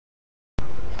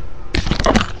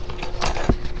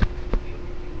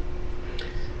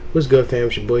What's good, fam?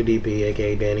 It's your boy DP,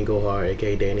 aka Danny Go Hard,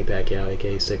 aka Danny Pacquiao,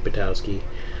 aka Sick Patowski.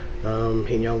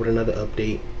 Hitting y'all with another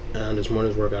update. This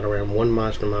morning's workout around 1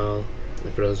 monster mile.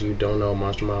 And for those of you who don't know,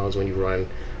 monster mile is when you run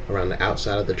around the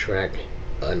outside of the track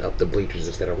and up the bleachers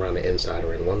instead of around the inside,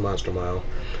 around 1 monster mile.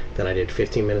 Then I did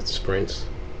 15 minutes of sprints,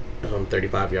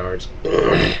 35 yards.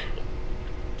 Then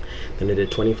I did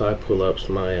 25 pull-ups.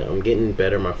 I'm getting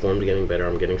better. My form's getting better.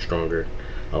 I'm getting stronger.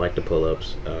 I like the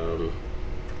pull-ups.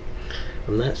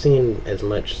 I'm not seeing as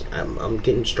much. I'm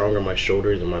getting stronger in my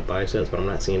shoulders and my biceps, but I'm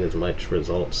not seeing as much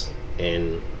results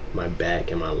in my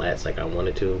back and my lats like I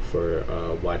wanted to for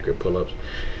wide grip pull-ups.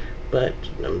 But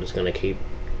I'm just gonna keep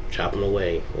chopping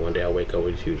away. One day I'll wake up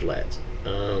with huge lats,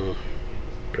 or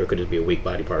it could just be a weak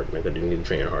body part and I could need to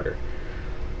train harder.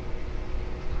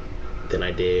 Then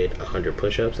I did 100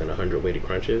 push-ups and 100 weighted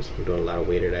crunches. I'm doing a lot of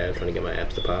weighted abs, trying to get my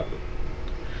abs to pop.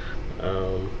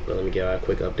 But let me give you a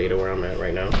quick update of where I'm at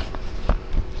right now.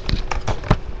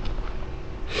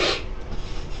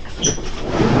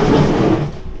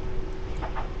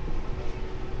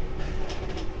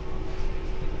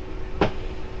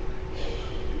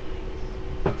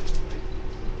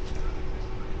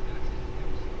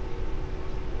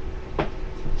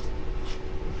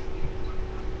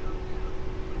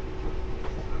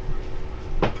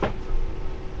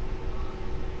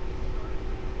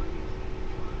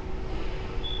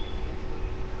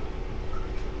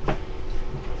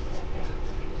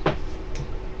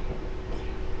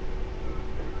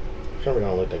 I'm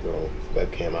gonna let that go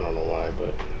webcam. I don't know why,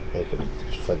 but it could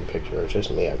just flood the picture. It's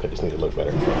just me. I could just need to look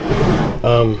better.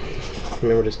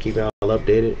 Remember, just keep y'all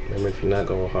updated. Remember, if you're not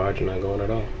going hard, you're not going at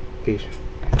all. Peace.